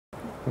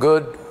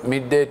Good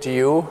midday to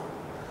you.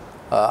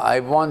 I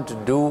want to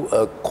do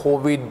a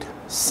COVID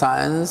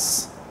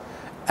science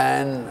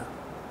and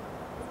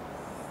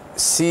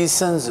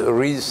season's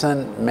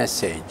recent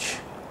message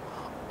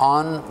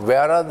on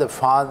where are the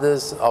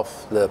fathers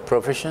of the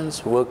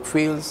professions, work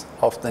fields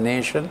of the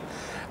nation,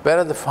 where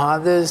are the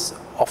fathers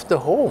of the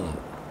home,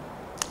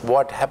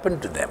 what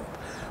happened to them,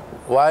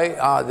 why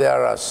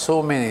there are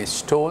so many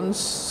stones,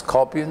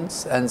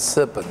 scorpions and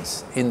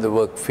serpents in the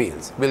work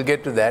fields. We'll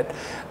get to that,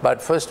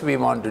 but first I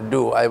want to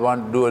do a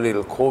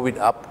little COVID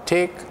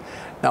uptake.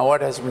 Now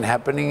what has been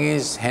happening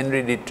is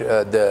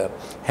the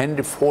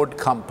Henry Ford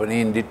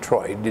company in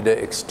Detroit did an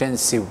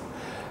extensive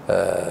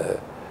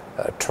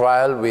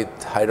trial with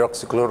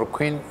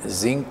hydroxychloroquine,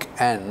 zinc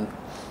and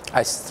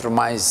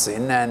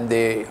azithromycin, and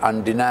they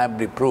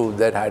undeniably proved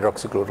that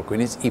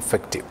hydroxychloroquine is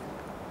effective.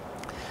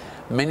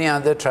 Many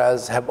other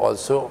trials have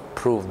also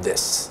proved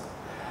this.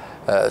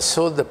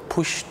 So the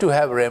push to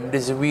have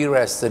remdesivir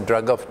as the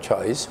drug of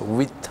choice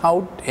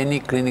without any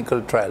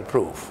clinical trial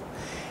proof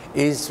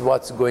is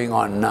what's going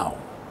on now.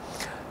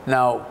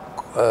 Now,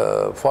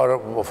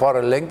 for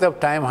a length of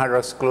time,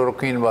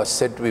 hydroxychloroquine was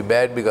said to be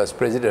bad because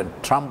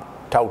President Trump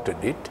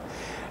touted it.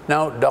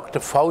 Now, Dr.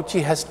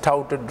 Fauci has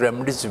touted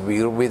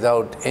remdesivir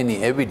without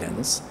any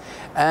evidence,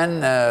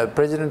 and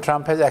President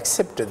Trump has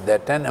accepted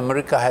that, and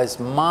America has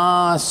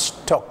mass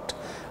stocked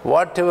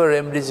whatever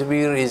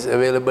remdesivir is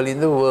available in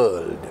the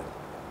world.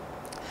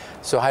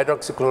 So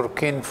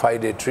hydroxychloroquine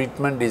 5-day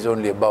treatment is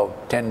only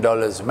about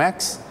 $10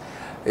 max.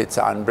 It's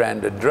an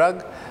unbranded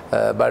drug.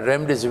 But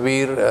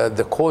remdesivir,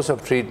 the course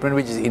of treatment,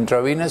 which is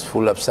intravenous,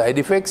 full of side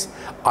effects,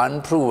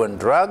 unproven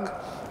drug,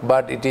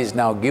 but it is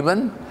now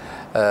given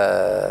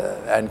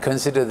and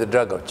considered the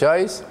drug of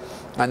choice,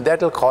 and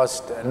that will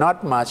cost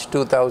not much,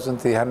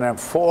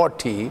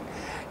 $2,340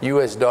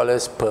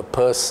 US per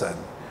person.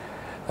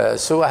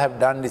 So I have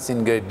done this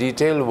in great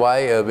detail, why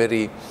a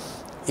very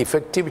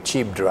effective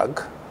cheap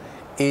drug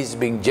is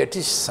being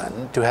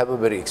jettisoned to have a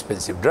very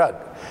expensive drug.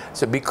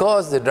 So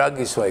because the drug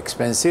is so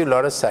expensive, a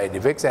lot of side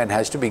effects, and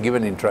has to be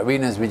given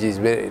intravenous, which is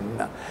very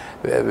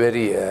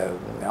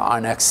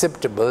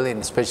unacceptable in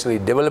especially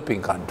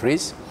developing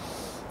countries.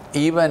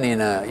 Even in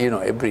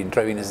every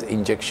intravenous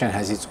injection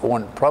has its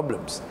own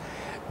problems,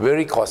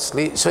 very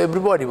costly. So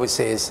everybody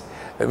says,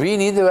 we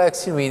need the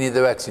vaccine, we need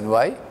the vaccine.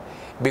 Why?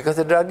 Because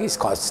the drug is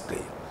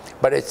costly,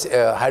 but it's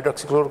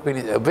hydroxychloroquine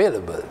is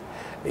available.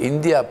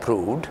 India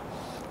proved,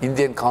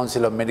 Indian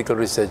Council of Medical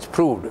Research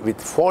proved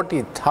with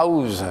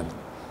 40,000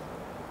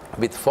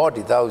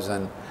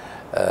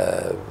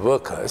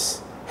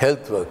 workers,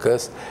 health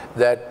workers,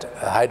 that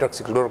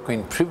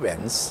hydroxychloroquine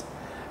prevents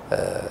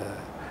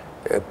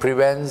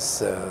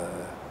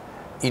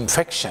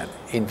infection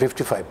in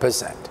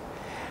 55%.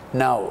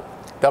 Now,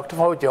 Dr.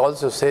 Fauci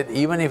also said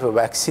even if a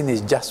vaccine is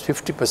just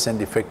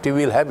 50% effective,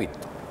 we'll have it.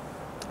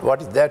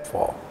 What is that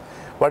for?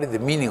 What is the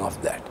meaning of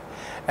that?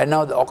 And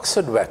now the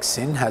Oxford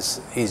vaccine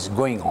is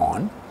going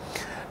on.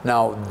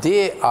 Now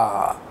they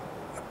are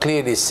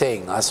clearly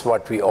saying us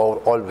what we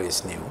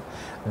always knew,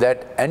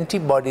 that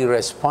antibody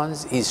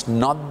response is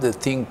not the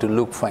thing to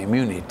look for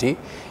immunity.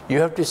 You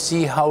have to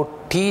see how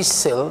T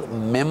cell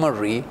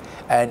memory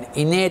and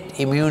innate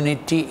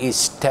immunity is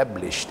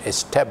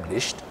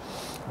established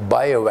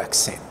by a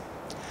vaccine.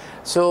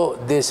 So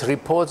there's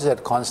reports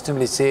that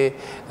constantly say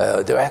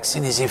the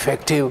vaccine is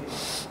effective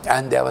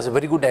and there was a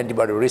very good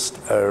antibody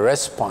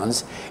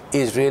response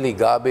is really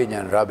garbage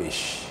and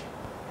rubbish.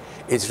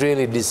 It's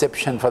really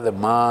deception for the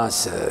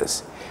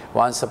masses.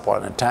 Once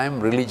upon a time,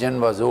 religion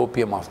was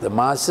opium of the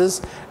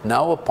masses.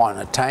 Now upon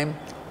a time,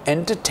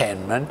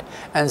 entertainment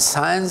and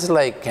science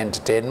like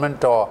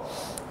entertainment, or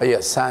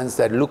science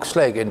that looks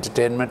like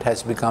entertainment,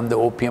 has become the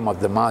opium of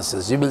the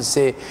masses. You will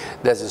say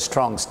that's a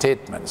strong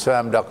statement. So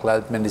I'm Dr.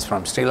 Lalith Mendis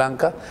from Sri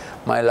Lanka.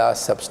 My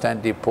last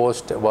substantive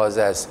post was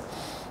as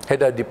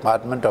head of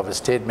department of a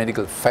state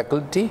medical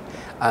faculty.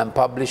 I'm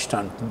published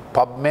on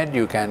PubMed.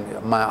 You can,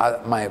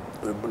 my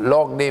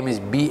long name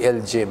is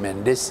BLJ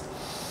Mendis.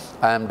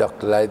 I am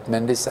Dr. Lalith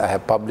Mendis. I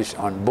have published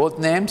on both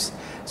names.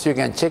 So you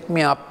can check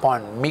me up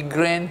on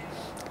migraine,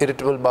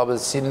 irritable bowel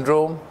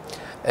syndrome,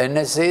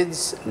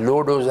 NSAIDs,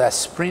 low-dose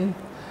aspirin,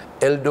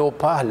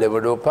 L-DOPA,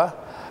 levodopa.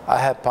 I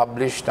have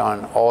published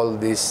on all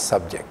these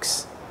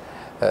subjects.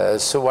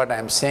 So what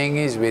I'm saying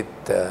is with,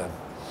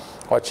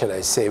 what shall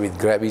I say, with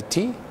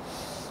gravity,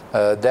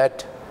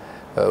 that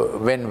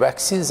when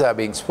vaccines are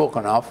being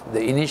spoken of,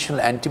 the initial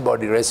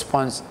antibody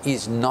response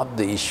is not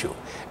the issue.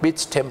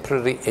 It's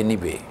temporary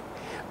anyway.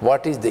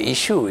 What is the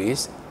issue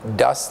is,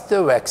 does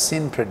the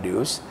vaccine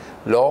produce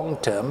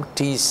long-term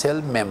T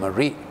cell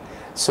memory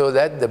so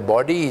that the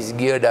body is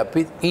geared up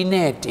with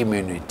innate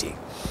immunity?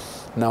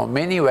 Now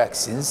many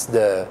vaccines,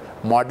 the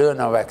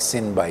Moderna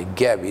vaccine by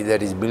Gavi,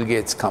 that is Bill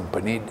Gates'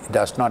 company,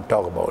 does not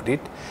talk about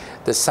it.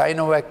 The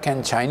Sinovac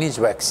and Chinese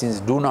vaccines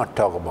do not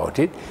talk about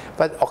it,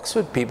 but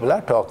Oxford people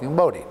are talking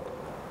about it.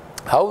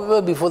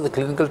 However, before the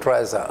clinical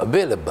trials are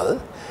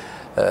available,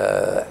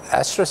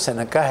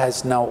 AstraZeneca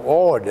has now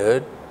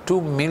ordered 2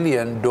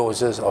 million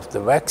doses of the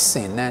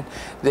vaccine, and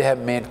they have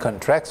made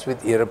contracts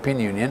with European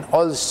Union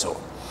also.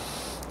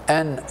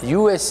 And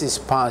US is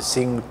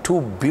passing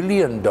 $2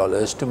 billion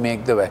to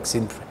make the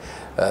vaccine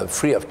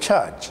free of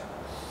charge.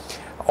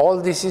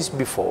 All this is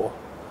before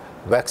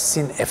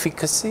vaccine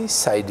efficacy,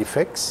 side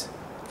effects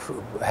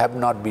have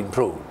not been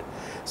proved.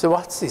 So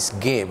what's this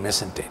game,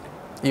 isn't it?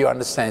 You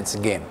understand it's a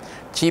game.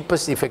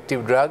 Cheapest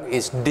effective drug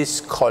is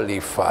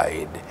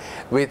disqualified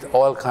with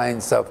all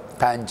kinds of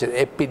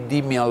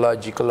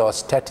epidemiological or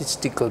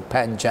statistical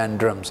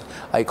panjandrums,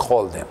 I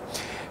call them.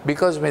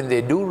 Because when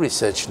they do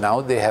research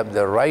now, they have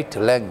the right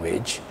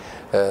language,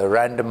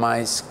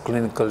 randomized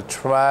clinical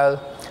trial,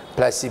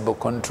 placebo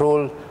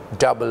control,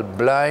 double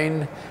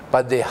blind,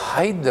 but they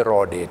hide the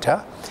raw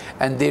data,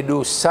 and they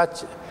do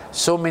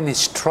so many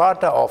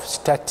strata of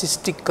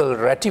statistical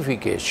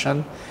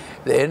ratification.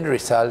 The end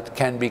result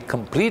can be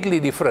completely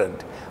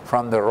different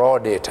from the raw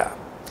data.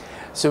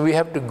 So we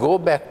have to go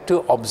back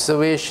to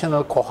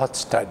observational cohort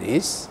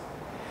studies,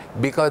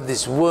 because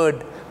this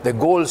word, the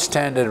gold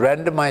standard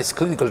randomized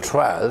clinical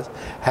trials,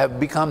 have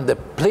become the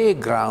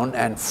playground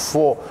and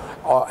fraud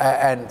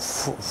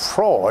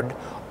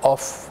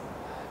of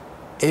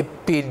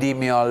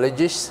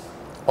epidemiologists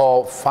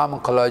or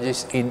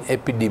pharmacologists in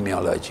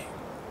epidemiology.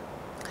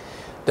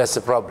 That's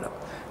the problem.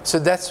 So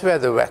that's where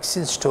the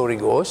vaccine story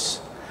goes.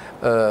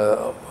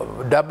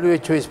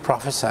 WHO is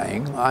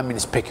prophesying, I mean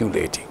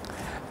speculating,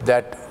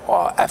 that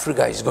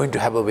Africa is going to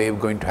have a wave,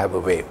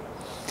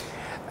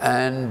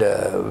 And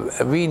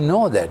we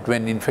know that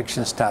when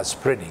infection starts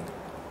spreading,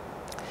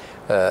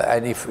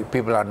 and if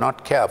people are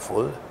not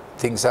careful,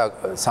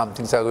 some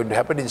things are going to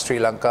happen. In Sri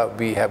Lanka,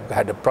 we have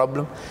had a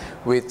problem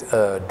with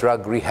a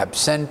drug rehab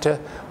center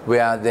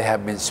where they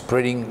have been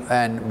spreading,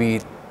 and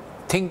we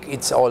think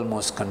it's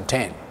almost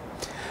contained.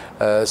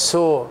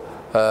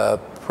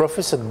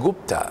 Professor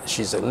Gupta,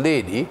 she's a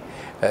lady,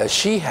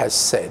 she has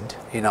said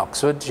in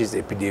Oxford, she's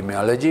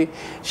epidemiology,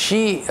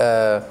 she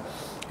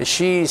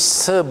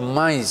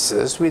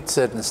surmises with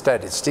certain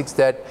statistics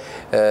that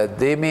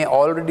they may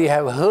already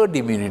have herd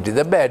immunity,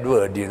 the bad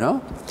word, you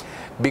know,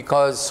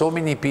 because so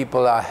many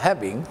people are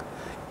having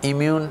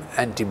immune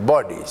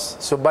antibodies.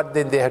 So, but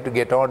then they have to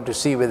get on to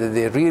see whether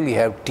they really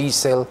have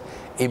T-cell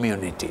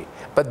immunity.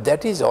 But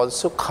that is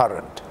also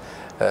current.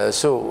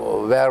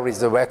 So where is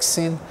the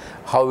vaccine?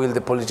 How will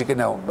the political...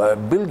 Now,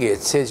 Bill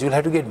Gates says you'll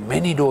have to get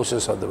many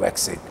doses of the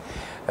vaccine.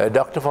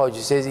 Dr.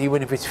 Fauci says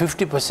even if it's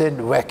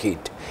 50%, whack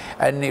it.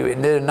 And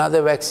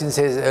another vaccine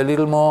says a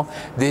little more,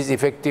 this is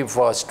effective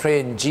for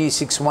strain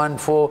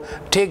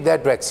G614, take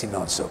that vaccine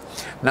also.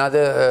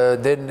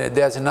 Then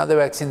there's another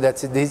vaccine that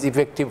says this is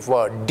effective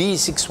for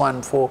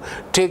D614,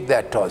 take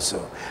that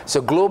also.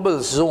 So global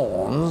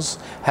zones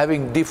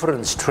having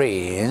different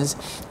strains,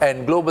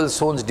 and global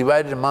zones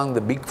divided among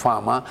the big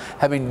pharma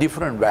having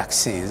different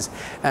vaccines,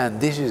 and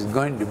this is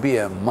going to be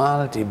a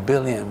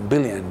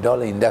multi-billion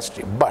dollar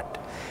industry. But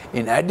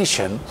in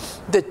addition,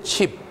 the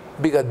chip,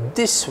 because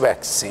this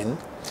vaccine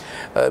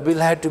will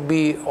have to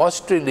be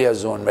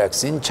Australia's own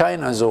vaccine,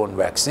 China's own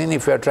vaccine,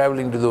 if you are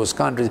traveling to those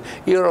countries,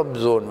 Europe's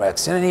own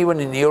vaccine, and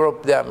even in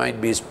Europe there might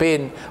be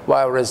Spain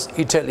virus,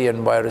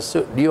 Italian virus.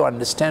 So do you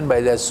understand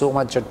why there's so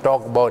much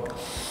talk about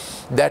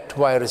that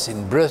virus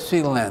in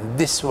Brazil and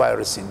this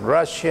virus in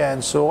Russia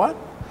and so on?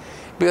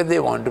 Because they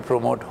want to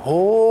promote a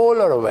whole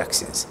lot of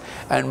vaccines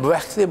and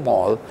whack them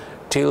all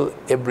till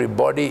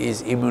everybody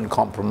is immune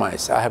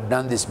compromised. I have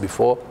done this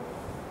before.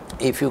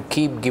 If you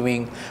keep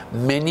giving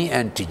many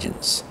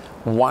antigens,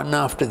 one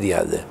after the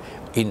other,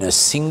 in a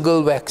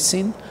single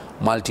vaccine,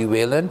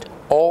 multivalent,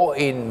 or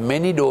in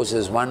many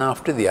doses, one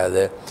after the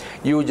other,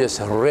 you just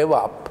rev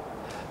up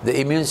the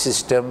immune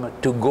system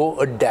to go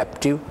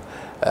adaptive,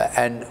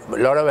 and a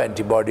lot of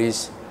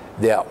antibodies,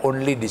 they are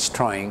only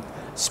destroying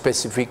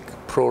specific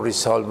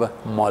pro-resolver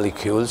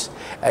molecules,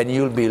 and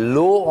you'll be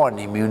low on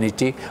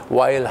immunity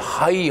while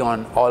high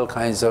on all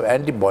kinds of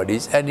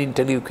antibodies and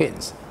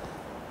interleukins.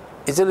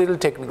 It's a little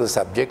technical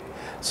subject,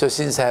 so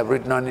since I have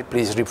written on it,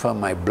 please refer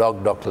my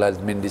blog, Dr.Lalith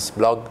Mendis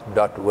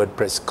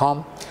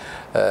blog.wordpress.com.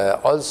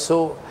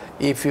 Also,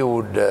 if you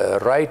would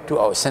write to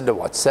or send a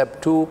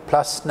WhatsApp to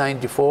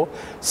 +94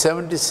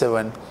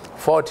 77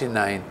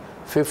 49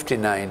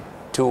 59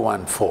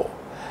 214.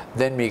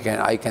 Then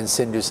I can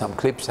send you some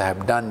clips I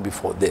have done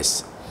before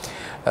this.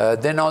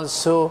 Then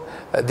also,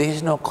 there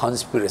is no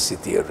conspiracy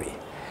theory.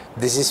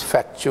 This is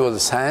factual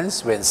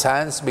science. When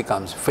science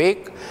becomes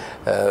fake,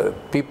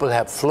 people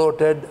have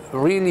floated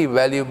really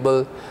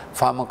valuable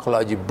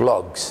pharmacology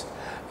blogs.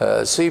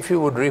 So if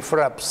you would refer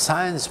up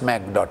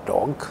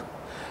sciencemag.org,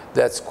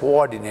 that's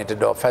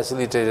coordinated or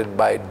facilitated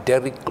by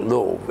Derek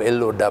Lowe,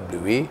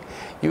 L-O-W-E,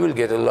 you will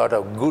get a lot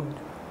of good,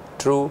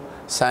 true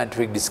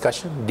scientific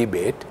discussion,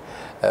 debate.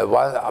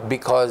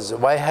 Because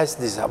why have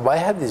these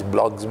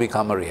blogs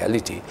become a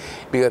reality?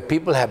 Because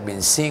people have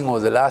been seeing over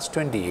the last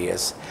 20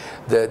 years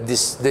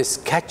this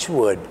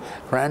catchword,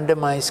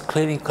 randomized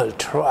clinical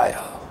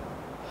trial,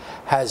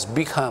 has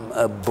become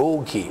a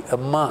bogey, a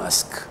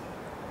mask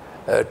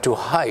to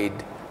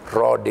hide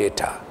raw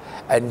data.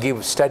 and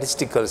give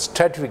statistical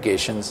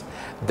stratifications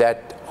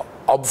that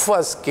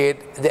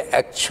obfuscate the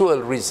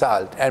actual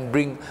result and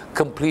bring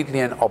completely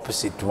an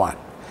opposite one.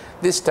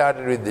 This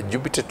started with the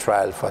Jupiter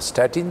trial for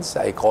statins.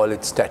 I call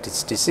it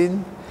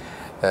statisticin.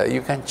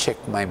 You can check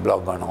my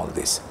blog on all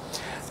this.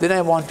 Then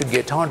I want to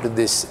get on to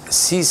this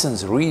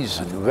season's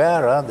reason.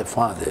 Where are the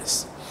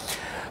fathers?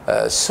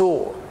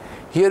 So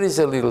here is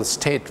a little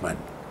statement.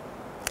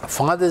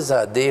 Fathers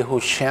are they who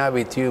share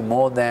with you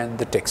more than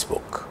the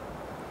textbook.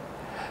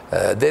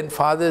 Then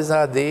fathers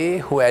are they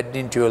who add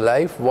into your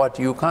life what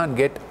you can't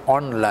get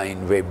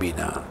online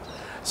webinar.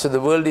 So the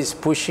world is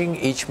pushing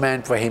each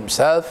man for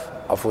himself.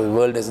 Of course, the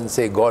world doesn't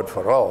say God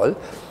for all.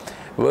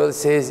 The world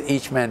says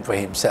each man for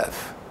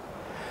himself.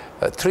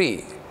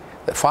 3,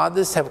 the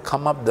fathers have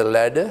come up the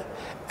ladder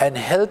and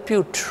help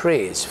you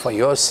trace for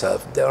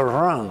yourself the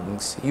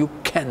rungs you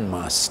can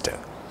master.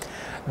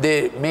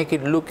 They make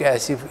it look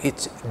as if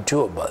it's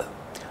doable.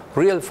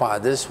 Real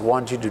fathers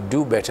want you to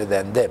do better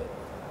than them.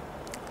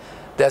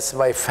 That's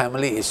why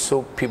family is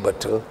so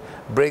pivotal.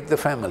 Break the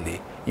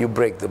family, you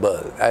break the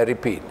world. I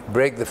repeat,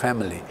 break the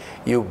family,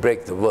 you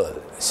break the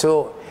world.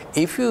 So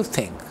if you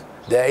think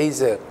there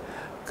is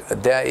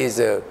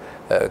a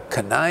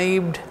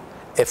connived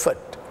effort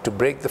to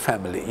break the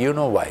family, you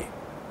know why.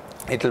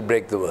 It will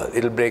break the world.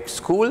 It will break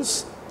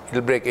schools, it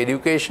will break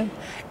education,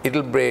 it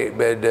will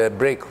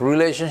break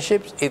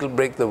relationships, it will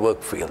break the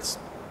work fields.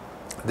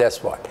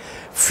 That's what.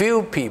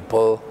 Few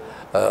people,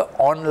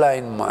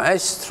 online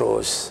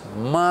maestros,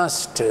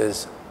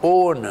 masters,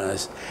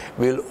 owners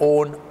will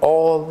own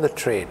all the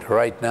trade.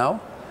 Right now,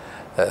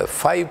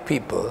 5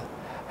 people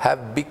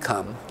have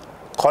become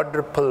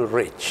quadruple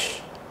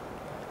rich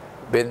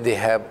when they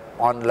have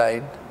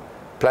online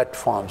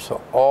platforms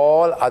for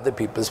all other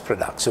people's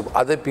products. So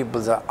other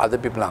people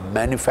are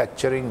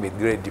manufacturing with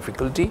great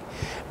difficulty.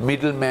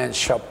 Middleman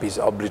shop is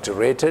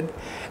obliterated,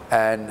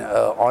 and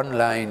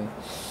online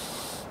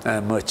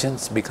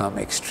merchants become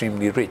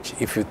extremely rich.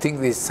 If you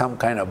think there's some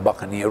kind of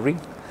buccaneering,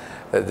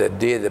 the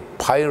day the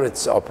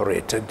pirates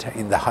operated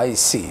in the high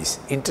seas,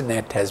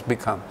 internet has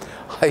become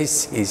high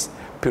seas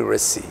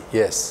piracy.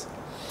 Yes.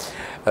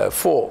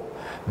 4,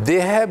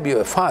 they have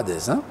your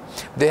fathers,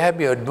 they have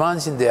your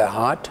advance in their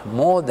heart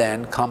more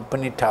than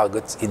company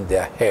targets in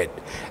their head.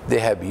 They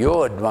have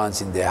your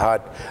advance in their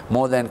heart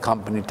more than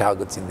company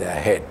targets in their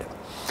head.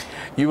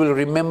 You will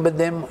remember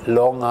them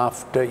long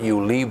after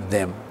you leave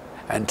them,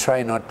 and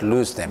try not to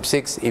lose them.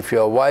 6, if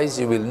you are wise,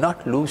 you will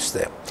not lose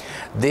them.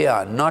 They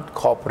are not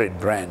corporate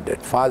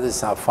branded.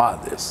 Fathers are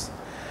fathers.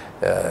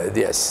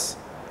 Yes,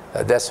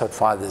 that's what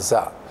fathers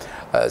are.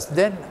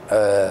 Then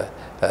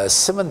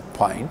 7th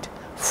point,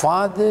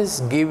 fathers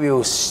give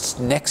you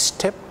next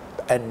step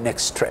and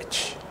next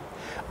stretch.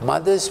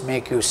 Mothers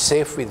make you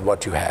safe with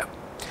what you have.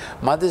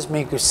 Mothers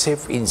make you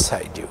safe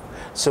inside you.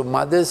 So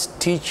mothers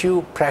teach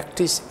you,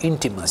 practice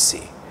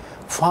intimacy.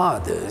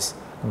 Fathers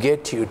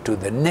get you to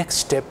the next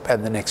step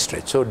and the next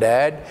stretch. So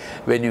dad,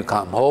 when you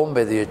come home,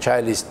 whether your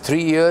child is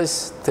 3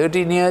 years,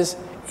 13 years,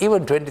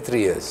 even 23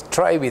 years,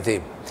 try with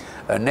him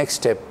a next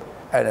step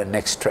and a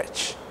next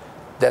stretch.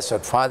 That's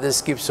what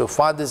fathers give. So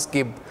fathers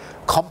give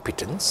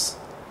competence,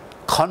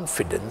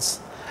 confidence,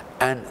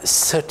 and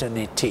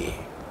certainty.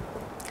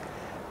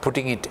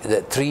 Putting it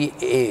the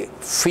 3A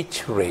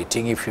Fitch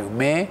rating, if you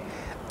may,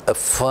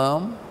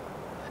 affirm.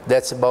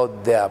 That's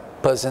about their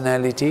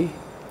personality.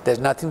 There's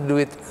nothing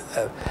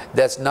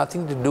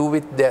to do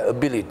with their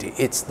ability.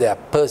 It's their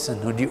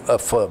personhood you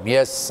affirm.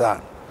 Yes,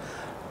 son.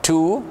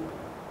 2,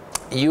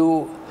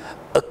 you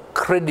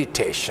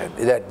accreditation.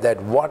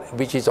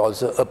 Which is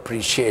also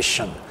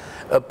appreciation.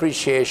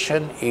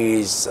 Appreciation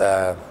is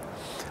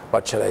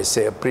what shall I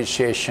say?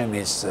 Appreciation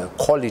is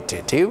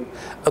qualitative.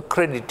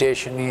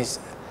 Accreditation is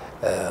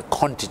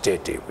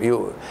quantitative.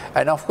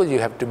 And of course, you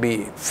have to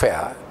be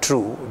fair,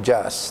 true,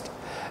 just,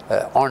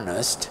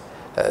 honest.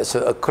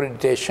 So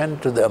accreditation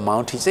to the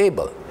amount he's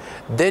able.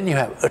 Then you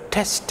have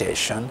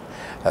attestation,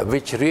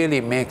 which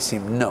really makes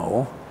him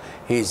know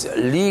he's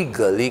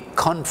legally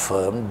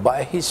confirmed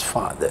by his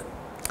father.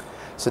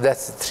 So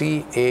that's the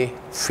 3A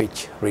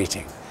Fitch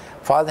rating.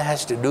 Father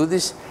has to do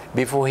this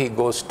before he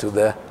goes to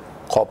the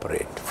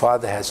corporate.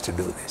 Father has to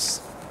do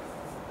this.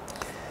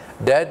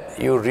 Dad,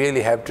 you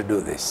really have to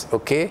do this,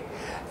 okay?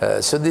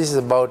 So this is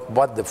about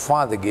what the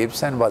father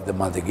gives and what the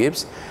mother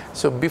gives.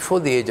 So before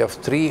the age of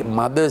 3,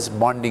 mother's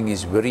bonding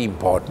is very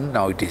important.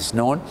 Now it is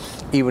known,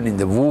 even in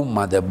the womb,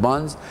 mother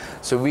bonds.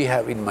 So we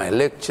have in my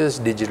lectures,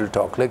 digital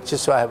talk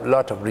lectures, so I have a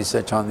lot of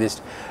research on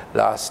this.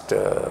 Last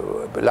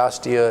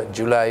year,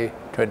 July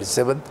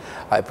 27th,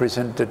 I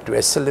presented to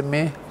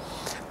SLMA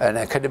an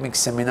academic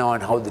seminar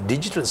on how the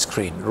digital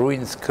screen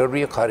ruins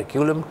career,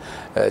 curriculum,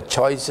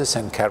 choices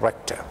and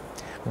character,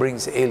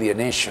 brings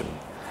alienation.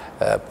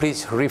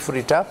 Please refer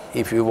it up.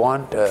 If you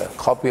want a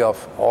copy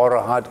of or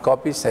a hard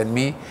copy, send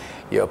me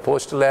your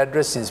postal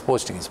address, since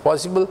posting is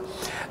possible.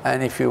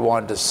 And if you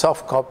want a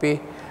soft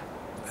copy,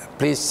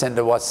 please send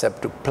a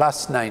WhatsApp to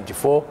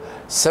 +94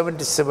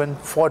 77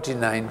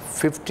 49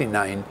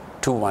 59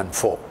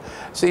 214.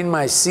 So in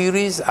my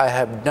series, I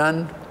have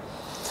done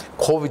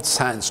COVID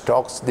science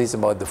talks. This is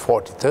about the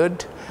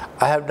 43rd.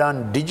 I have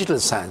done digital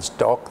science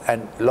talk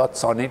and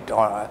lots on it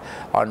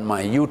on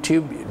my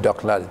YouTube,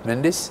 Dr. Lalith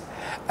Mendis.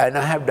 And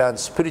I have done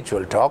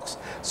spiritual talks.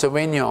 So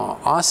when you're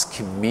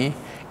asking me,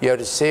 you have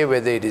to say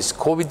whether it is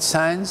COVID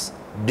science,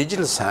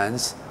 digital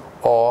science,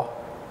 or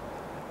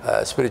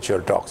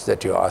spiritual talks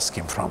that you're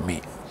asking from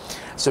me.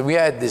 So we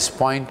are at this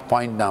point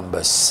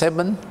number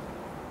 7,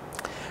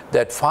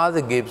 that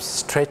Father gives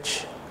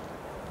stretch,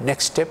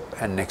 next step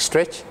and next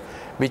stretch,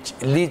 which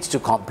leads to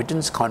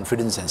competence,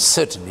 confidence and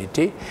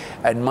certainty,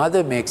 and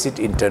Mother makes it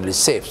internally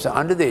safe. So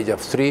under the age of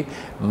 3,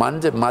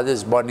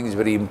 mother's bonding is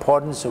very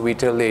important. So we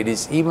tell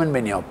ladies, even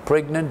when you're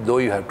pregnant, though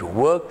you have to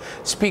work,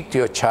 speak to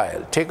your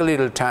child, take a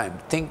little time,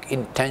 think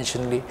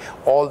intentionally.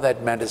 All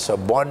that matters for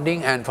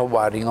bonding and for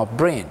wiring of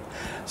brain.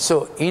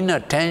 So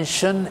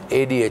inattention,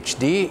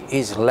 ADHD,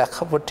 is lack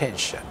of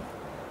attention.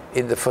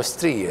 In the first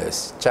 3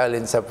 years, child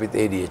ends up with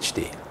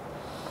ADHD.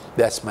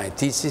 That's my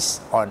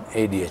thesis on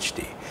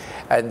ADHD.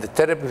 And the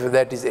therapy for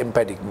that is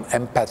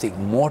empathic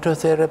motor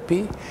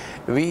therapy.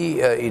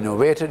 We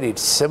innovated it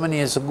 7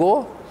 years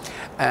ago,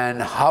 and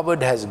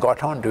Harvard has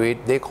got onto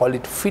it. They call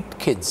it Fit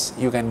Kids.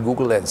 You can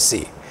Google and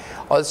see.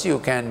 Also, you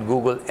can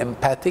Google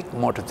empathic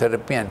motor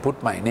therapy and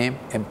put my name,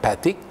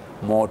 empathic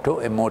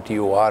motor,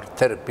 M-O-T-O-R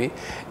therapy.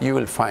 You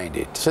will find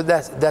it. So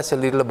that's a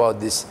little about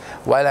this.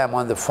 While I'm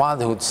on the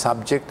fatherhood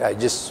subject, I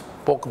just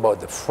spoke about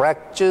the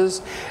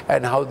fractures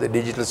and how the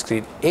digital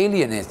screen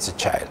alienates the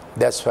child.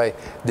 That's why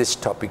this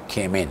topic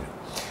came in.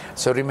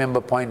 So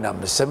remember point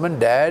number 7,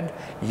 Dad,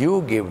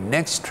 you give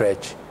next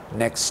stretch,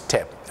 next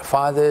step.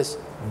 Fathers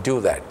do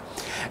that.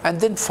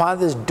 And then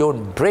fathers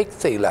don't break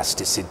the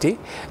elasticity,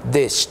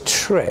 they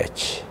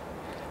stretch.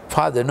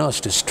 Father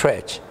knows to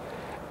stretch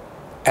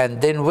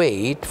and then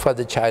wait for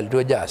the child to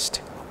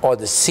adjust. Or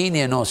the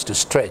senior knows to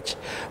stretch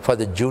for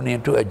the junior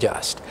to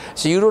adjust.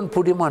 So you don't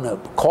put him on a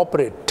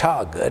corporate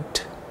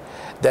target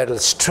that will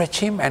stretch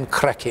him and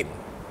crack him.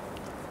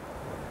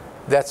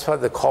 That's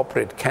what the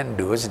corporate can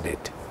do, isn't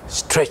it?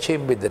 Stretch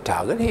him with the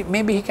target.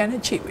 Maybe he can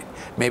achieve it.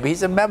 Maybe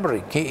he's a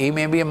maverick. He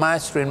may be a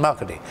master in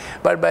marketing.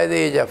 But by the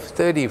age of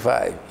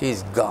 35,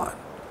 he's gone.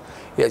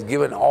 He has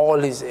given all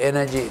his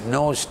energy,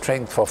 no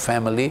strength for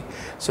family.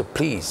 So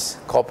please,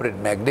 corporate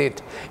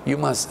magnate, you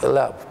must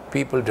allow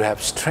people to have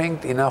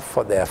strength enough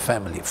for their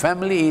family.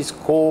 Family is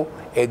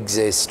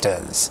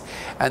coexistence.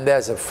 And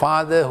there's a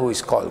Father who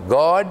is called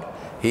God.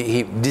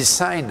 He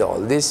designed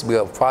all this,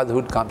 because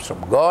fatherhood comes from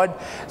God.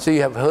 So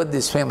you have heard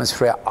this famous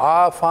phrase,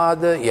 Our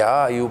Father.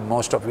 Yeah,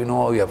 most of you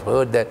know, you have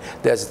heard that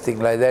there's a thing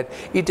like that.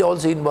 It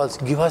also involves,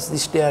 give us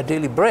this day our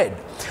daily bread.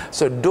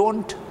 So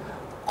don't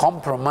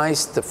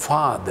compromise the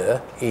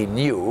Father in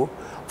you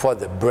for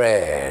the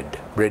bread.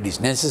 Bread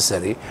is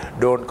necessary.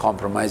 Don't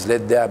compromise.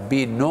 Let there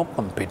be no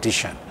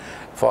competition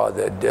for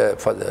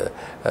the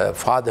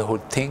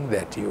fatherhood thing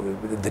that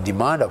the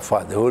demand of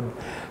fatherhood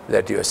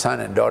that your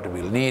son and daughter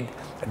will need.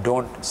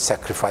 Don't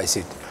sacrifice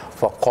it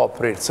for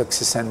corporate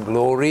success and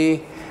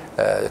glory.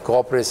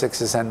 Corporate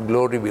success and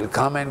glory will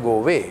come and go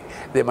away.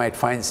 They might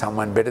find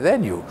someone better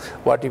than you.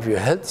 What if your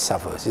health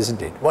suffers,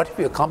 isn't it? What if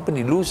your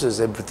company loses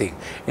everything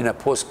in a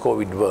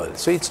post-COVID world?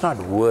 So it's not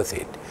worth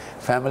it.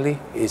 Family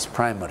is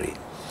primary.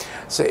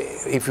 So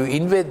if you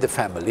invade the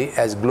family,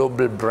 as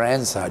global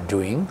brands are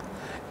doing,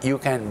 you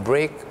can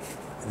break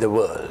the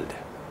world,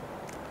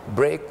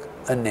 break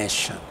a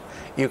nation.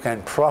 You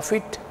can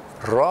profit,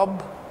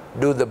 rob,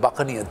 do the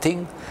buccaneer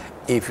thing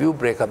if you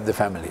break up the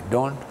family.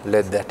 Don't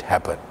let that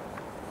happen.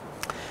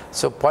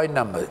 So point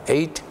number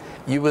 8,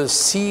 you will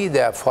see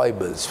their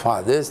foibles.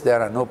 Fathers,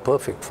 there are no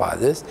perfect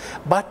fathers,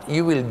 but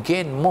you will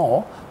gain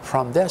more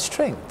from their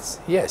strengths.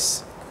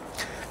 Yes.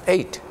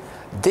 8,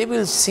 they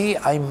will see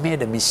I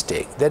made a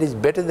mistake. That is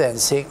better than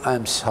saying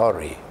I'm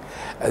sorry.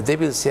 They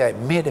will say I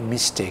made a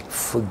mistake,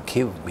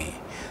 forgive me.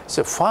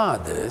 So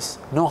fathers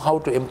know how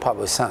to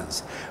empower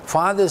sons.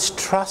 Fathers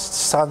trust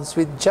sons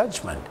with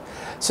judgment.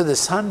 So the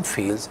son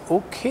feels,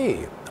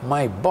 okay,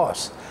 my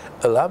boss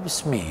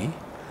allows me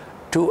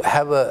to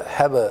have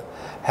a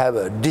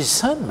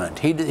discernment.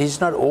 He's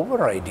not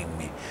overriding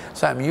me.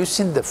 So I'm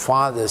using the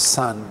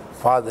father-son,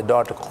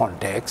 father-daughter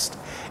context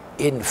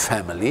in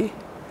family,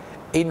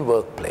 in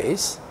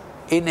workplace,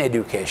 in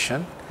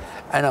education,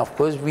 and of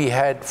course we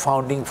had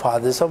founding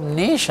fathers of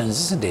nations,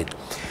 isn't it?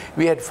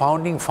 We had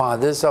founding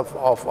fathers of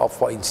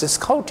for instance,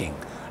 scouting,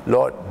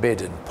 Lord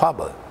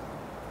Baden-Powell.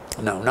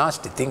 Now,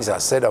 nasty things are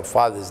said of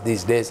fathers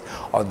these days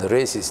on the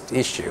racist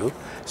issue.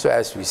 So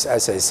as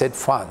I said,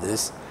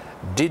 fathers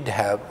did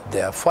have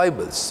their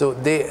foibles. So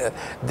they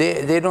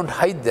don't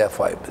hide their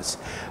foibles.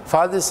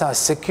 Fathers are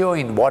secure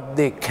in what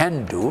they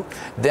can do.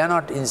 They are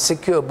not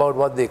insecure about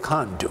what they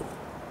can't do.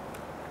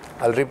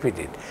 I'll repeat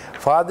it.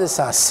 Fathers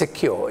are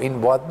secure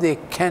in what they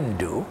can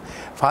do.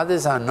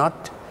 Fathers are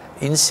not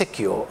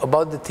insecure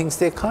about the things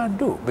they can't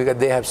do, because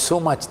they have so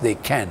much they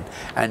can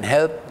and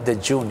help the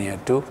junior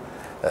to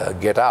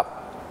get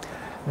up.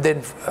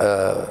 Then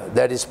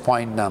that is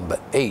point number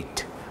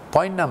 8.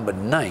 Point number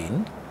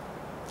 9,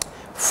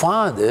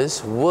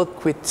 fathers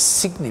work with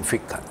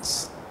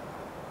significance.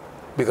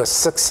 because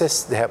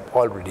success they have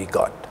already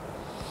got.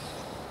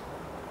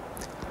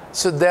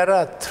 So there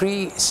are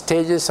 3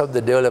 stages of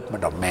the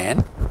development of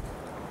man.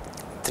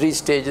 3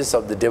 stages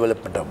of the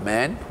development of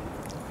man.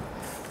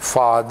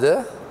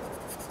 Father,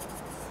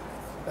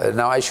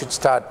 now I should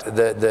start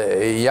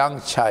the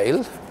young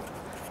child,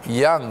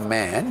 young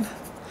man,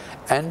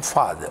 and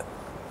father.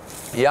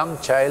 Young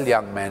child,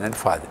 young man, and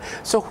father.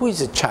 So who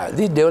is a child?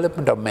 The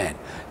development of man.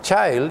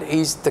 Child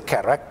is the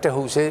character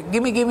who says,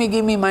 give me, give me,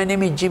 give me, my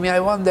name is Jimmy,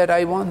 I want that,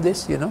 I want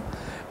this, you know.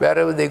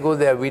 Wherever they go,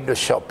 they are window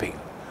shopping.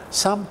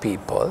 Some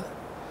people,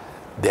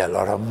 they have a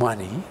lot of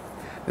money,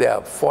 they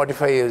are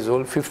 45 years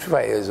old,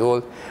 55 years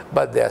old,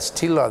 but they are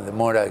still on the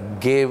mode of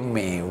give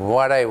me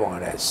what I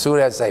want as soon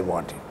as I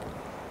want it.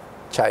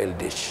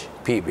 Childish,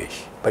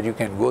 peevish, but you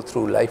can go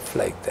through life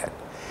like that.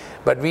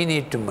 But we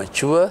need to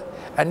mature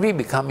and we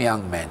become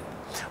young men.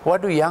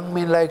 What do young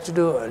men like to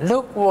do?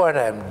 Look what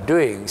I'm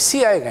doing.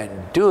 See, I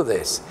can do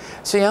this.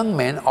 So young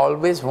men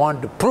always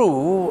want to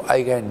prove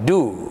I can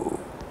do.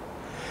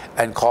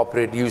 And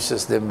corporate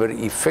uses them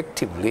very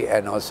effectively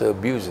and also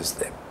abuses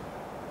them.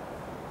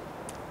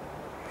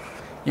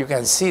 You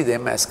can see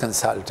them as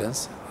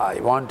consultants.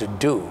 I want to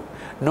do.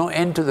 No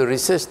end to the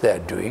research they are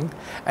doing,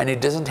 and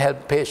it doesn't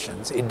help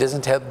patients, it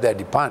doesn't help their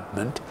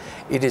department,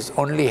 it is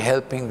only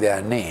helping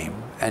their name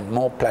and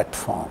more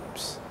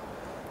platforms.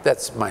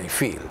 That's my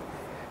feel.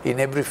 In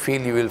every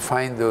field you will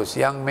find those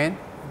young men,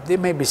 they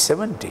may be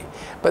 70,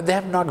 but they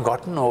have not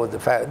gotten over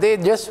the fact. They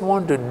just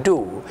want to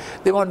do,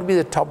 they want to be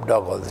the top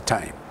dog all the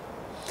time.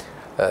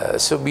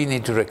 So we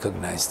need to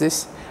recognize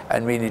this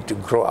and we need to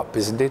grow up,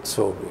 isn't it?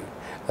 So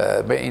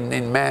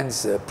in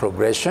man's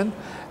progression,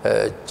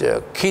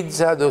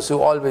 kids are those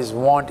who always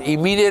want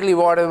immediately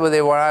whatever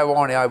they want. I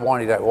want it, I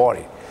want it, I want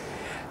it.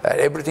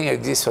 Everything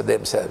exists for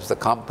themselves. The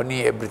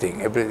company,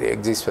 everything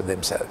exists for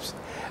themselves.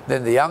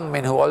 Then the young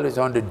men who always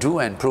want to do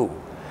and prove,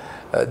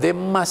 they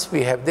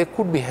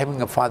could be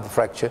having a father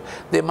fracture.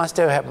 They might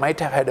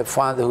have had a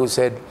father who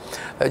said,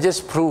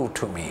 just prove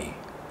to me.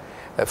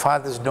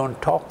 Fathers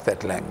don't talk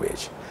that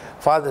language.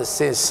 Father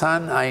says,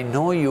 son, I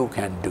know you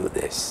can do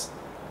this.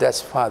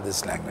 That's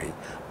father's language.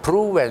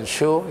 Prove and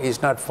show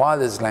is not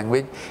father's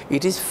language,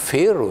 it is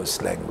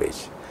Pharaoh's language.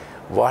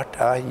 What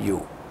are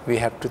you? We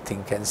have to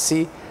think and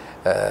see.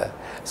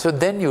 So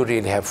then you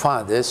really have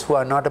fathers who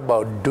are not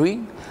about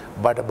doing,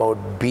 but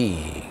about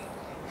being.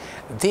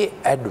 They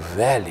add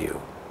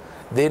value.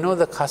 They know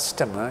the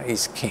customer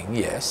is king,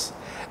 yes.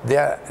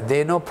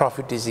 They know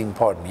profit is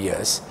important,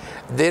 yes.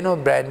 They know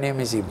brand name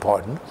is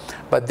important,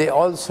 but they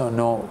also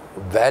know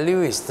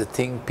value is the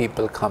thing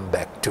people come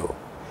back to.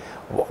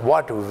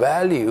 What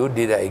value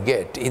did I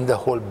get in the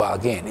whole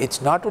bargain? It's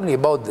not only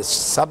about the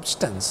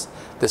substance,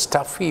 the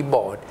stuff he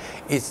bought,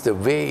 it's the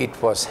way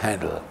it was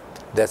handled.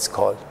 That's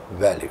called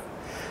value.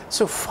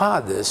 So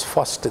fathers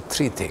foster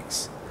 3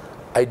 things.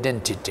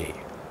 Identity,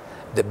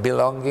 the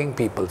belonging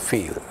people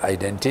feel,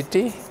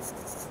 identity.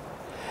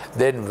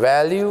 Then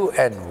value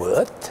and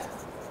worth.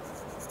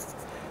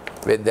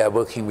 When they are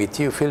working with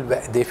you,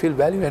 they feel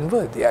value and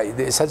worth. Yeah,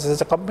 there's such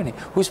a company.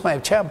 Who's my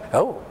chairman?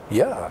 Oh,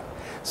 yeah.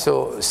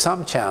 So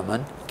some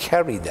chairmen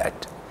carry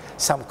that.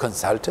 Some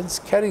consultants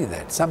carry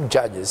that. Some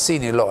judges,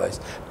 senior lawyers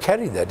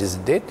carry that,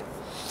 isn't it?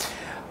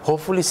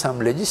 Hopefully some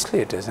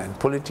legislators and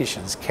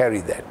politicians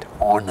carry that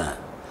honor,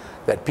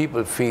 that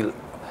people feel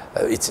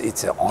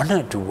it's an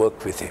honor to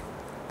work with him.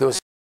 Those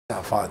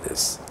are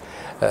fathers.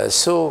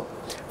 So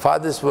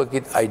fathers work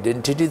with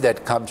identity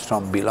that comes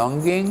from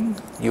belonging.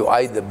 You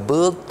either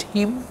birthed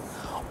him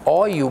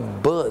or you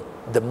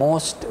birthed the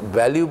most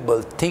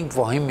valuable thing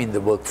for him in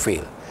the work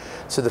field.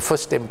 So the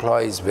first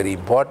employee is very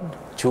important.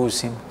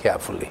 Choose him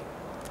carefully.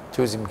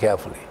 Choose him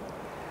carefully.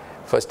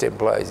 First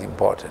employee is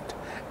important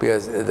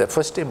because the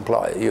first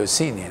employee, your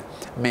senior,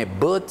 may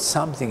birth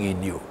something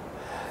in you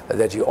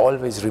that you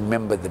always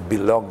remember the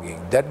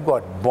belonging that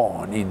got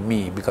born in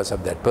me because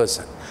of that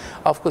person.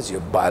 Of course,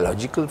 your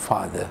biological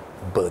father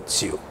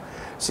births you.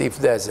 So if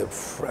there's a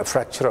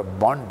fracture of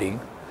bonding,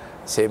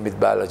 same with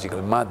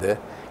biological mother,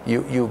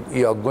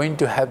 you are going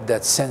to have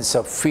that sense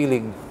of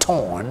feeling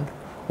torn,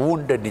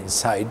 wounded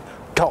inside,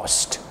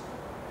 tossed.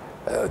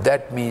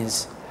 That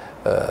means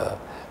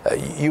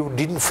you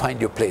didn't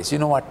find your place. You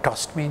know what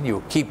tossed means?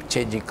 You keep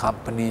changing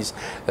companies.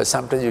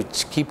 Sometimes you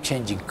keep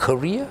changing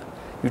career.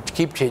 You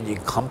keep changing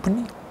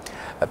company.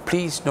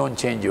 Please don't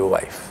change your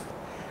wife.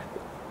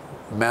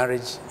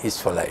 Marriage is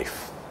for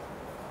life.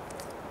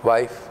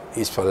 Wife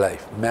is for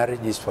life.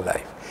 Marriage is for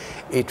life.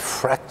 It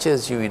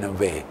fractures you in a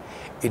way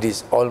it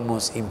is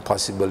almost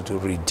impossible to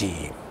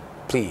redeem.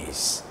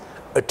 Please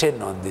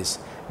attend on this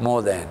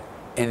more than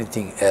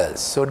anything else.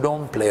 So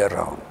don't play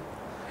around.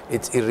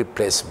 It's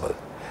irreplaceable.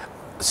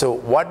 So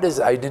what does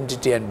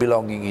identity and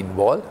belonging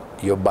involve?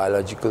 Your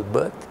biological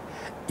birth,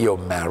 your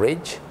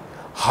marriage,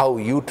 how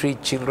you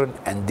treat children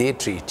and they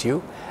treat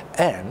you,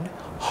 and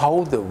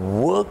how the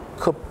work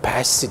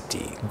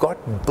capacity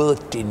got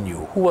birthed in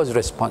you. Who was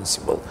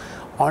responsible?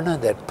 Honor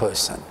that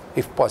person,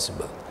 if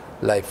possible,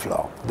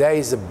 lifelong. There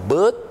is a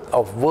birth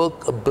of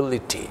work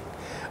ability.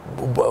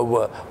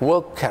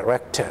 work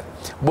character,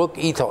 work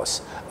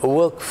ethos,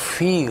 work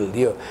field.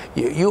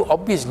 You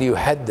obviously you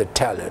had the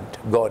talent,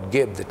 God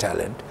gave the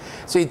talent.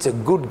 So it's a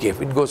good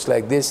gift. It goes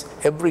like this: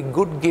 every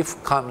good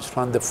gift comes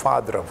from the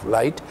Father of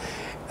light,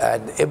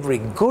 and every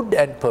good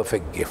and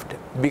perfect gift.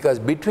 Because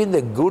between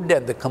the good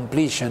and the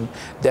completion,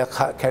 there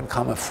can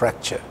come a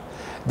fracture.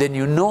 Then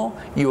you know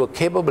you are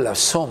capable of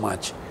so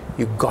much,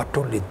 you got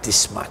only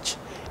this much.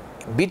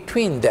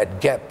 Between that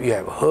gap, you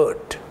have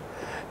hurt,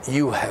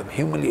 you have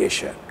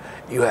humiliation,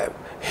 you have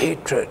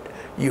hatred,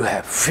 you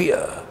have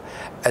fear,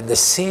 and the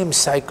same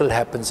cycle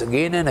happens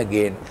again and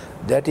again.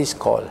 That is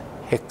called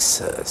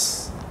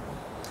hexes.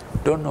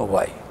 Don't know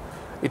why.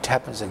 It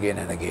happens again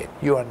and again.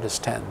 You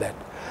understand that.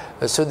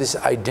 So this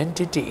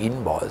identity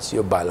involves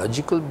your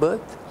biological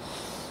birth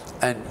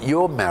and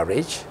your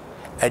marriage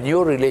and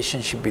your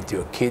relationship with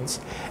your kids,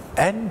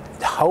 and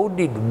how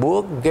did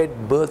work get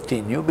birthed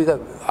in you, because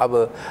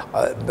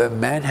the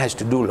man has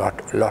to do a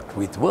lot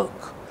with work.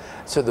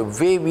 So the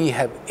way we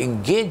have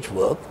engaged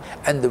work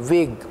and the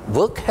way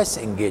work has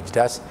engaged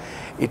us,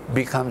 it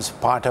becomes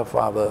part of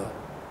our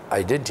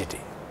identity.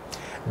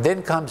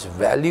 Then comes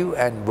value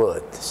and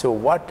worth. So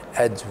what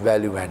adds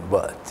value and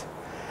worth?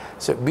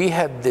 So we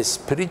have this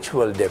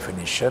spiritual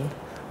definition: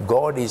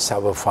 God is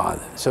our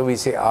Father. So we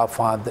say, our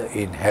Father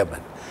in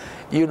heaven.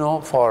 You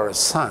know, for a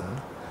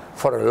son,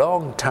 for a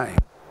long time,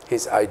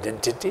 his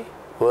identity,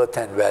 worth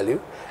and value,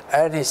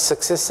 and his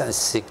success and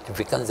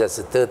significance, that's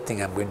the third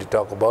thing I'm going to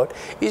talk about,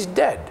 is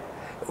dad.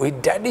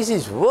 Dad is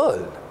his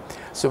world.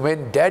 So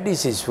when dad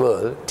is his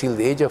world, till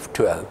the age of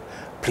 12,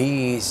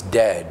 please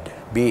dad,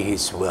 be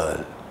his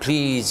world.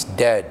 Please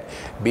dad,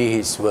 be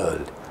his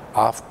world.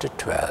 After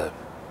 12,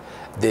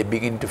 they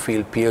begin to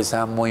feel peers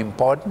are more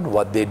important,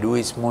 what they do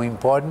is more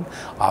important.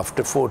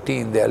 After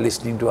 14, they are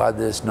listening to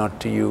others, not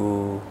to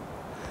you.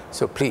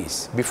 So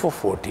please, before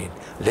 14,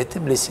 let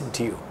them listen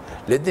to you.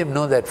 Let them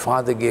know that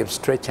Father gave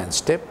stretch and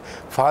step,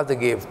 Father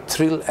gave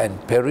thrill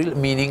and peril,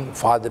 meaning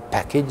Father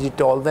packaged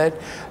it all that.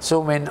 So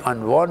when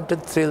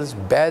unwanted thrills,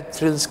 bad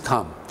thrills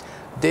come,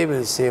 they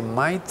will say,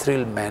 my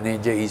thrill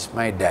manager is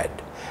my dad.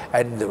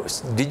 And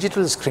the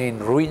digital screen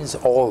ruins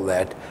all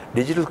that.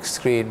 Digital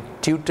screen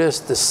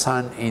tutors the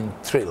son in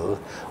thrill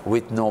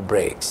with no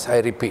breaks. I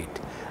repeat,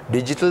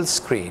 digital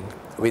screen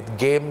with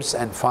games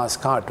and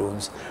fast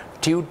cartoons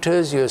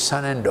tutors your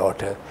son and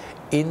daughter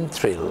in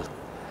thrill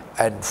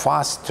and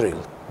fast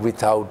thrill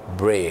without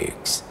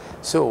breaks.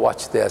 So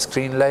watch their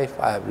screen life.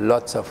 I have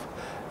lots of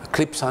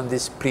clips on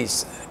this.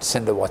 Please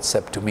send a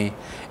WhatsApp to me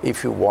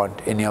if you want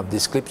any of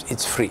these clips.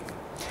 It's free.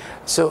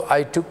 So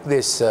I took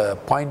this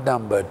point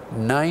number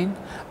 9.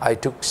 I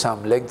took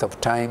some length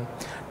of time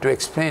to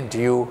explain to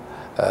you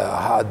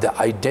how the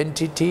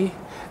identity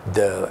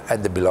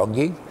and the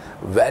belonging,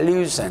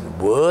 values and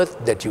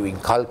worth that you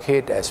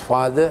inculcate as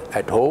father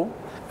at home,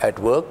 at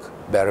work,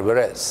 wherever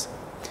else.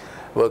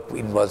 Work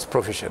involves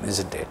profession,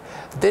 isn't it?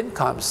 Then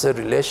comes the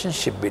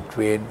relationship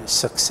between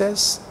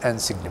success and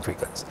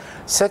significance.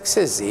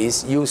 Success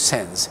is you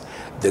sense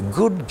the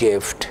good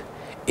gift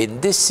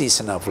in this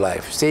season of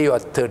life. Say you are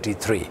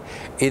 33.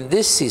 In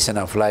this season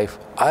of life,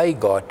 I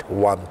got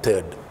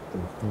 1/3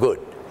 good.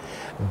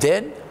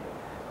 Then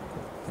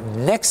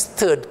next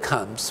third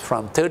comes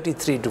from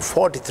 33 to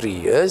 43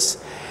 years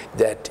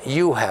that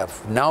you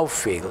have now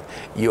feel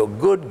your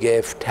good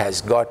gift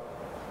has got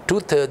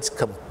 2/3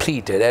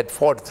 completed at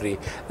 43,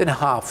 then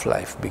half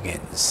life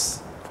begins.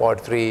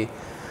 43,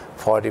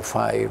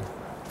 45,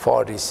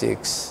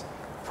 46,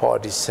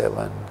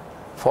 47,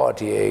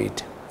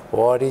 48.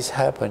 What is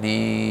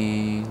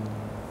happening?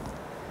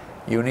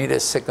 You need a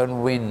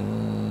second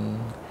wind.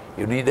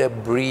 You need a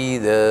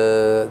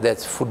breather.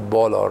 That's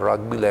football or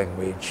rugby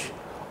language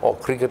or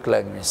cricket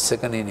language.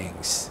 Second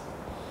innings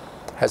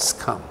has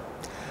come.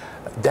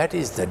 That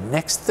is the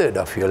next third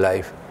of your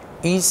life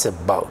is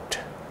about.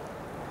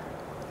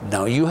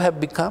 Now you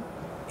have become,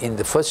 in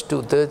the first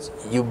 2/3,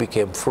 you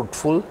became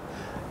fruitful.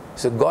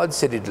 So God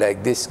said it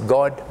like this: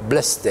 God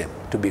blessed them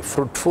to be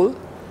fruitful,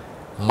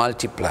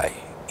 multiply.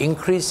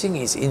 Increasing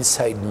is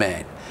inside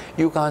man.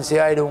 You can't say,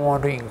 I don't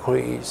want to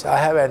increase, I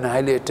have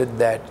annihilated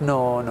that.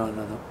 No,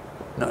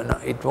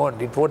 it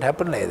won't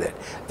happen like that.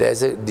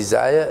 There's a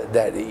desire,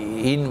 that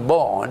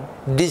inborn,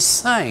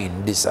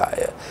 designed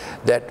desire,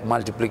 that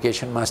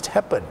multiplication must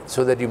happen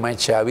so that you might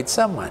share with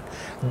someone.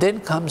 Then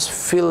comes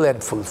fill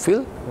and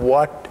fulfill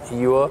what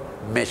your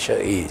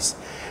measure is.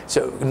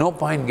 So no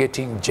point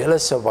getting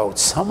jealous about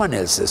someone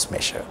else's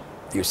measure,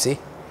 you see,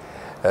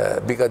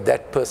 because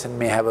that person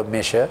may have a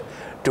measure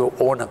to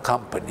own a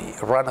company,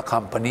 run a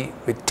company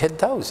with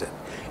 10,000.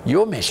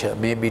 Your measure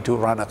may be to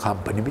run a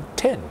company with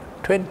 10,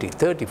 20,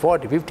 30,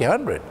 40, 50,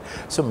 100.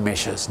 So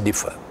measures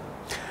differ.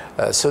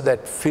 So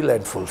that fill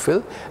and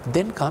fulfill.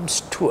 Then comes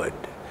steward.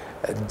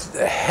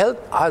 Help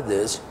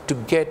others to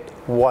get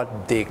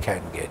what they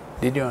can get.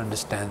 Did you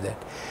understand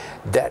that?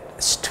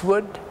 That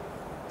steward,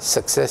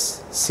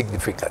 success,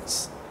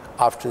 significance.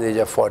 After the age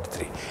of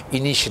 43.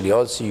 Initially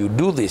also you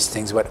do these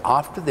things, but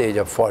after the age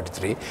of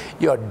 43,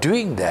 you are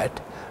doing that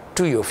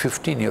to your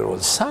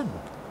 15-year-old son.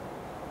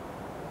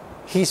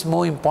 He's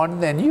more important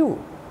than you.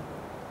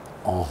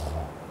 Oh,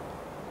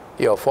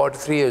 you're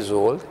 43 years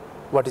old.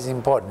 What is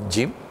important?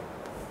 Gym,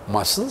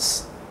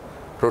 muscles,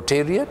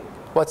 Rotarian.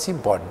 What's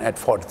important at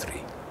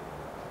 43?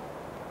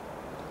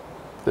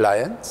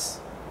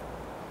 Lions.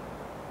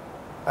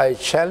 I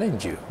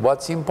challenge you.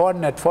 What's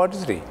important at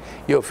 43?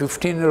 Your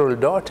 15-year-old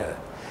daughter,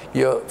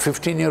 your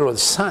 15-year-old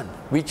son,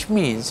 which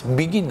means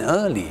begin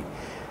early.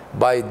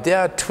 By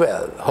their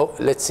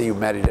 12, let's say you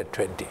married at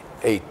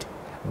 28,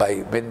 by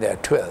when they're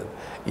 12,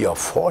 you're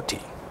 40.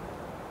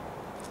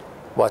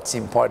 What's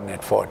important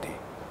at 40?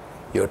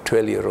 You're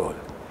 12-year-old.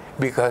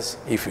 Because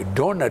if you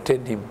don't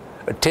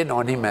attend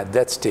on him at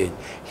that stage,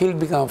 he'll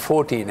become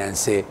 14 and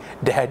say,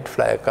 Dad,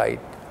 fly a kite.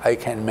 I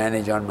can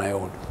manage on my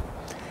own.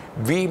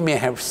 We may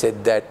have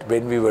said that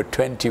when we were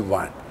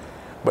 21,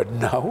 but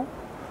now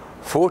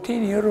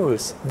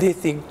 14-year-olds, they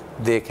think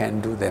they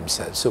can do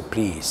themselves. So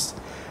please,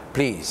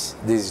 please,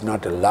 this is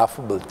not a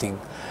laughable thing.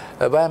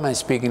 Why am I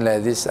speaking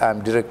like this?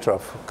 I'm director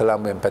of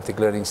Colombo Empathic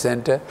Learning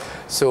Center.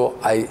 So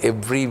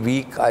every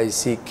week I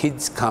see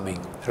kids coming,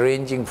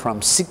 ranging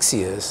from 6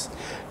 years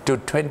to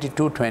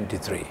 22,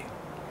 23.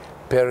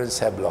 Parents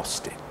have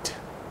lost it.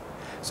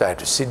 So I have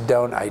to sit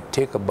down. I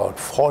take about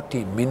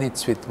 40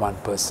 minutes with one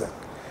person.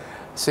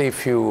 So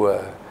if you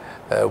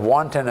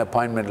want an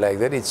appointment like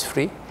that, it's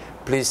free.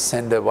 Please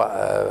send a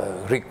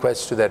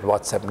request to that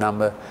WhatsApp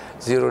number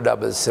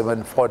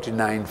 077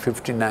 49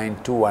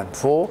 59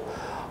 214,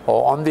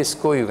 or on this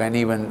go you can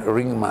even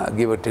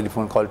give a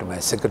telephone call to my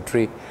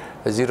secretary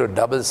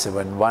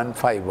 077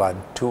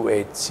 151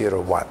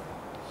 2801.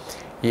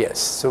 Yes,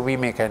 so we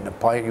make an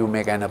you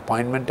make an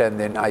appointment, and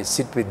then I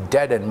sit with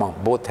Dad and Mom.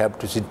 Both have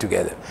to sit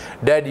together.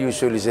 Dad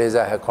usually says,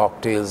 I have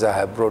cocktails, I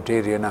have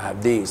Rotarian, I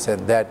have this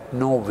and that.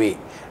 No way.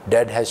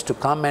 Dad has to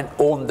come and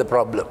own the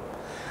problem.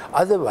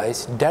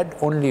 Otherwise, Dad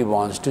only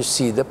wants to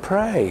see the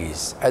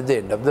prize at the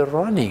end of the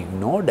running.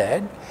 No,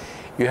 Dad.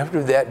 You have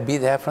to be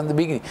there from the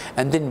beginning.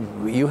 And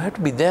then you have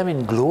to be there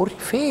when glory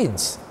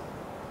fades.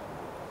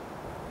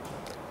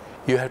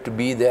 You have to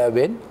be there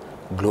when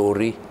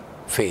glory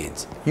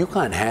fades. You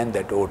can't hand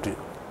that over to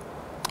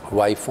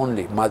wife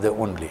only, mother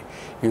only.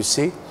 You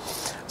see?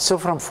 So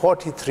from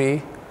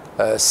 43,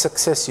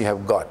 success you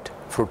have got.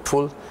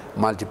 Fruitful,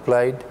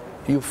 multiplied,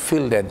 you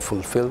filled and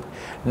fulfilled.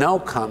 Now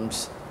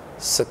comes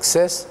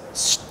success,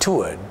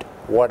 steward,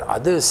 what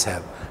others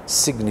have,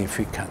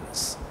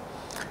 significance.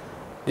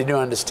 Did you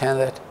understand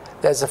that?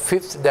 There's a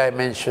fifth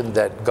dimension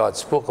that God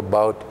spoke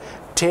about.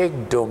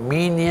 Take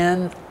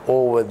dominion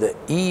over the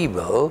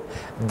evil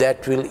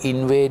that will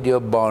invade your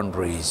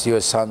boundaries,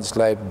 your son's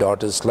life,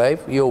 daughter's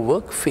life, your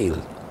work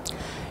field.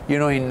 You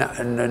know, in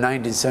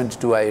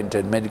 1972, I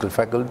entered medical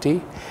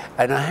faculty,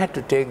 and I had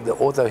to take the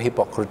oath of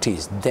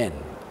Hippocrates then.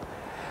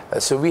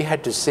 So we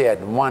had to say at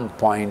one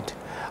point,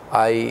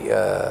 I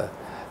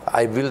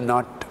will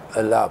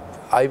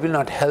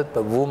not help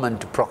a woman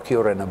to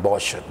procure an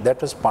abortion.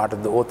 That was part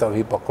of the oath of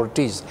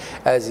Hippocrates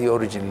as he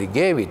originally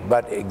gave it.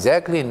 But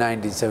exactly in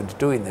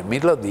 1972, in the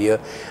middle of the year,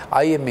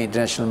 IMA,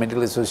 International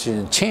Medical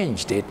Association,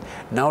 changed it.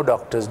 Now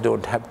doctors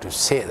don't have to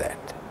say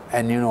that.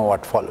 And you know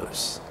what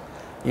follows.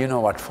 You know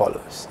what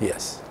follows,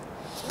 yes.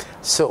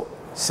 So,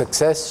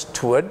 success,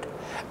 steward,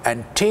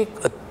 and take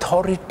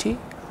authority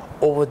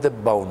over the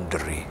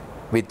boundary.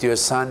 With your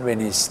son when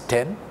he's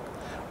 10,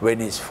 when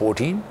he's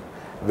 14,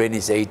 when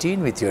he's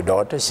 18, with your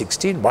daughter,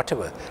 16,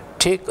 whatever.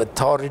 Take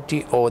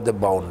authority over the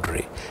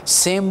boundary.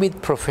 Same with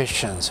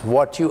professions.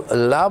 What you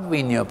allow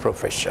in your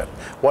profession,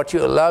 what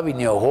you allow in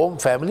your home,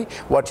 family,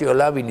 what you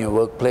allow in your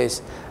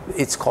workplace,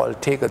 it's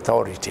called take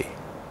authority.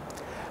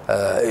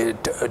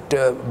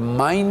 To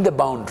mind the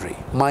boundary,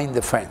 mind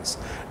the fence.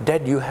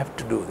 Dad, you have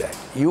to do that.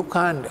 You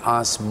can't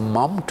ask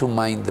Mom to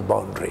mind the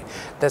boundary.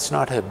 That's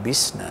not her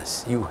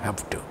business. You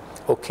have to.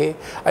 Okay,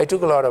 I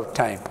took a lot of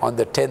time on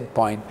the 10th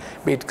point.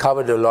 It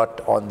covered a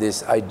lot on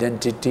this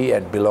identity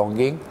and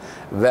belonging,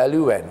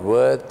 value and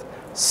worth,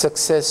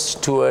 success,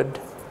 steward,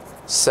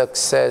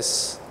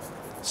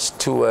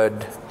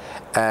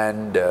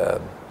 and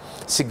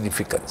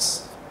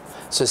significance.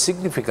 So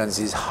significance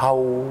is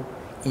how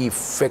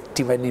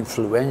effective and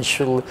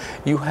influential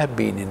you have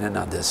been in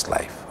another's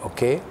life.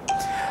 Okay,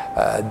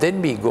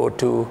 then we go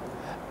to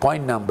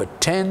point number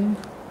 10,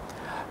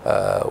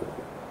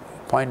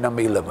 point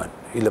number 11.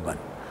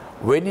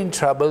 When in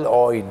trouble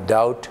or in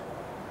doubt,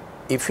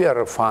 if you are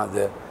a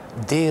father,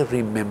 they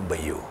remember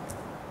you.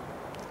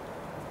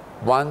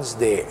 Once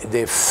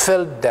they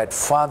felt that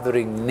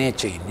fathering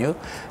nature in you.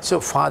 So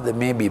father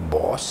may be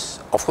boss,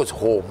 of course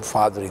home,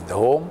 father in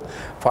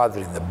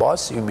the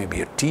boss. You may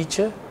be a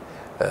teacher,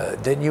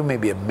 then you may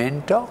be a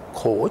mentor,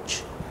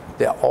 coach.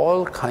 They are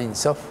all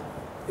kinds of,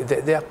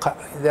 they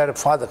are a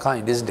father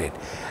kind, isn't it?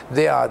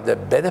 They are the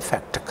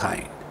benefactor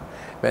kind.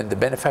 When the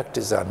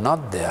benefactors are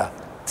not there,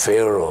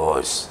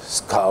 pharaohs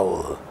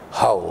scowl,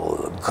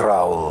 howl,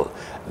 growl,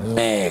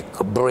 make,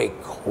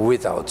 break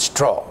without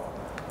straw.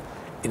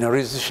 In a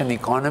recession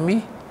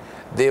economy,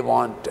 they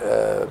want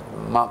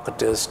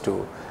marketers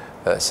to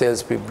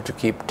salespeople to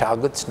keep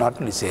targets. Not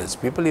only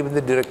salespeople, even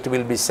the director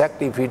will be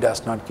sacked if he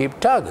does not keep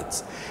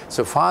targets.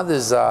 So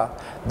fathers are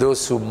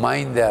those who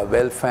mind their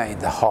welfare in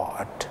the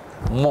heart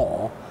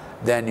more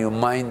than you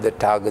mind the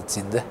targets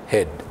in the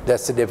head.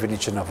 That's the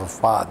definition of a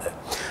father.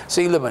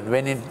 So 11,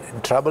 when in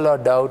trouble or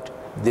doubt,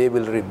 they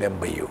will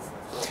remember you.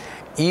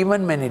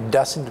 Even when it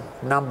doesn't,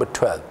 number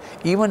 12,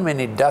 even when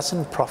it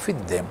doesn't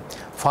profit them,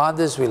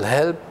 fathers will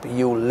help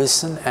you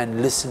listen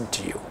and listen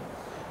to you.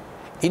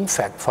 In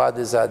fact,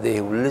 fathers are they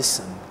who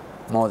listen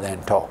more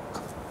than talk.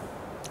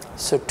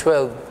 So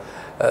 12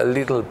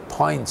 little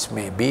points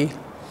maybe.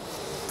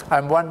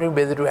 I'm wondering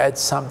whether to add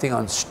something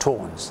on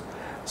stones.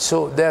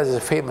 So there's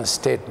a famous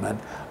statement,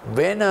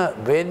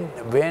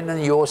 when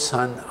your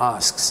son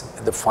asks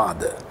the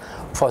father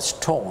for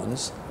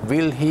stones,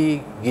 will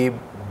he give,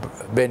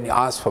 when he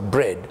asks for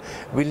bread,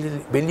 will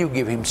you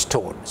give him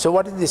stone? So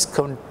what is this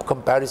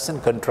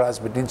comparison,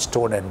 contrast between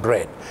stone and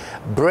bread?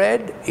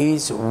 Bread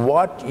is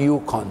what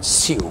you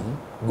consume,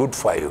 good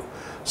for you.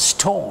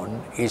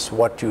 Stone is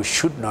what you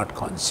should not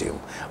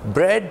consume.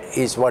 Bread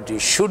is what you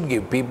should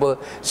give people.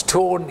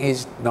 Stone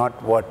is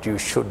not what you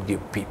should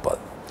give people.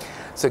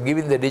 So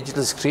given the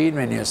digital screen,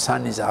 when your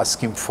son is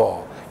asking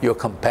for your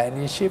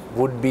companionship,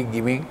 would be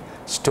giving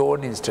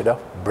stone instead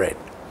of bread.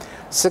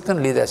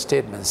 Secondly, the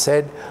statement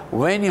said,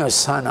 when your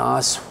son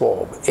asks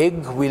for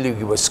egg, will you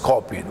give a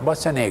scorpion?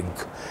 What's an egg?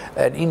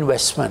 An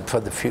investment for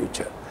the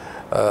future.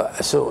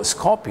 So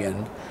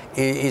scorpion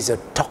is a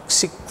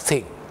toxic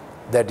thing.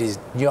 That is,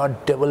 you're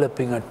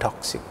developing a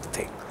toxic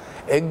thing.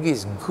 Egg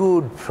is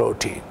good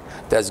protein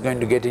that's going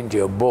to get into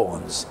your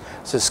bones.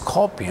 So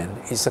scorpion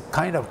is a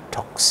kind of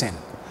toxin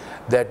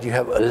that you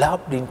have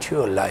allowed into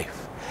your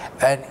life,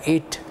 and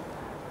it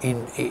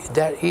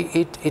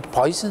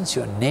poisons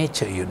your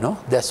nature, you know.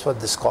 That's what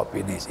the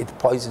scorpion is. It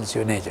poisons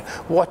your nature.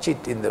 Watch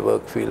it in the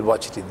work field,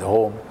 watch it in the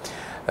home,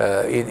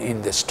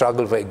 in the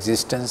struggle for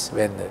existence,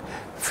 when the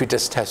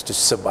fittest has to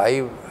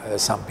survive.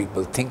 Some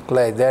people think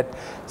like that.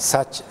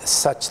 Such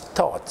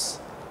thoughts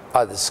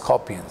are the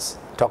scorpions,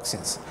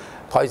 toxins,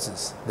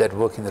 poisons that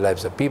work in the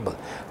lives of people.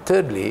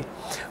 Thirdly,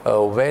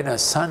 when a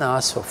son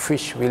asks for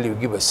fish, will you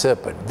give a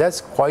serpent?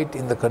 That's quite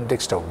in the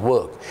context of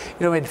work.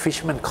 You know, when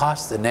fishermen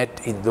cast the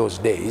net in those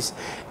days,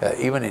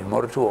 even in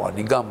Morutu or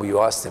Nigambu, you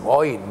ask them,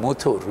 or in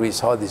Muthur, we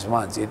saw this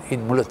once in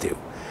Mullatiu,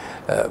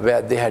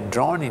 where they had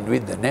drawn in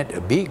with the net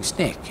a big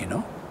snake, you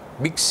know,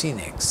 big sea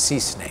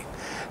snake.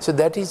 So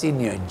that is in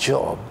your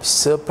job,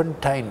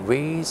 serpentine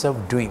ways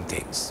of doing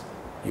things,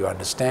 you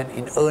understand,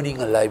 in earning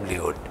a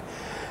livelihood.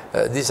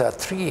 These are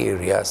three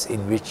areas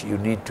in which you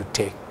need to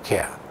take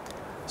care.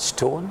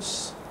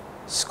 Stones,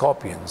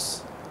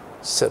 scorpions,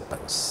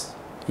 serpents.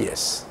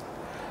 Yes.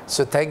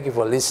 So thank you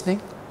for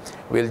listening.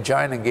 We'll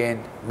join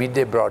again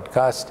midday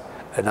broadcast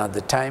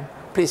another time.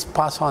 Please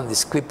pass on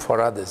this clip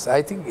for others.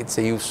 I think it's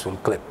a useful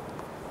clip.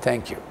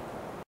 Thank you.